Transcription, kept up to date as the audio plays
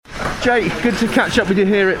Jake, good to catch up with you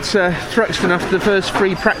here at Thruxton after the first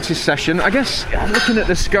free practice session. I guess looking at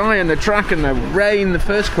the sky and the track and the rain, the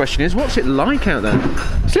first question is, what's it like out there?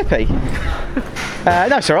 Slippy.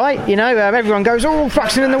 No, it's all right. Everyone goes,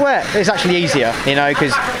 Thruxton in the wet. It's actually easier,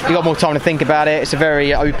 because you've got more time to think about it. It's a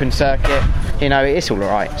very open circuit. It's all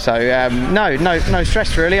right. So no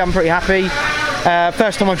stress really. I'm pretty happy.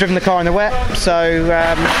 First time I've driven the car in the wet, so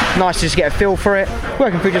nice to just get a feel for it.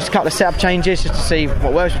 Working through just a couple of setup changes just to see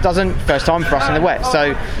what works, what doesn't. First time for us in the wet,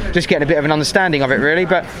 so just getting a bit of an understanding of it really.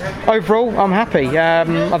 But overall, I'm happy.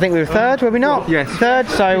 I think we were third, were we not? Yes. Third,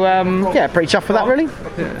 so pretty chuffed with that really.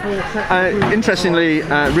 Interestingly,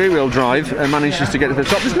 rear-wheel drive manages to get to the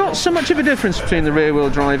top. There's not so much of a difference between the rear-wheel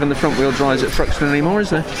drive and the front-wheel drives at Thruxton anymore, is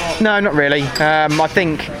there? No, not really. I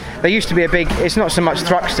think there used to be it's not so much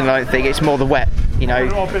Thruxton, I don't think, it's more the wet.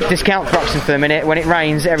 Discount Thruxton for the minute. When it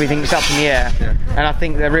rains, everything's up in the air. Yeah. And I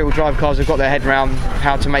think the rear-wheel drive cars have got their head around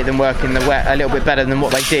how to make them work in the wet a little bit better than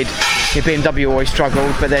what they did. BMW always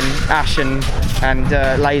struggled, but then Ash and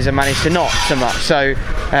Laser managed to not so much. So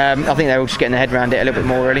I think they're all just getting their head around it a little bit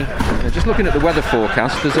more, really. Just looking at the weather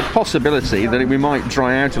forecast, there's a possibility that we might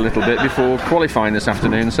dry out a little bit before qualifying this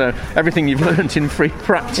afternoon. So everything you've learnt in free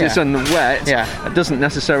practice and the wet doesn't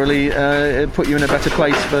necessarily put you in a better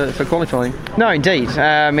place for qualifying. No, indeed.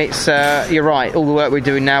 You're right. All the work we're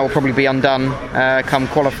doing now will probably be undone come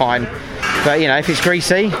qualifying. But if it's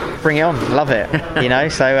greasy, bring it on. Love it.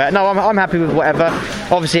 So no, I'm happy with whatever.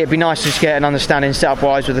 Obviously, it'd be nice to just get an understanding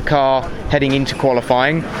setup-wise with the car heading into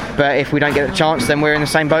qualifying. But if we don't get a chance, then we're in the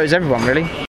same boat as everyone, really.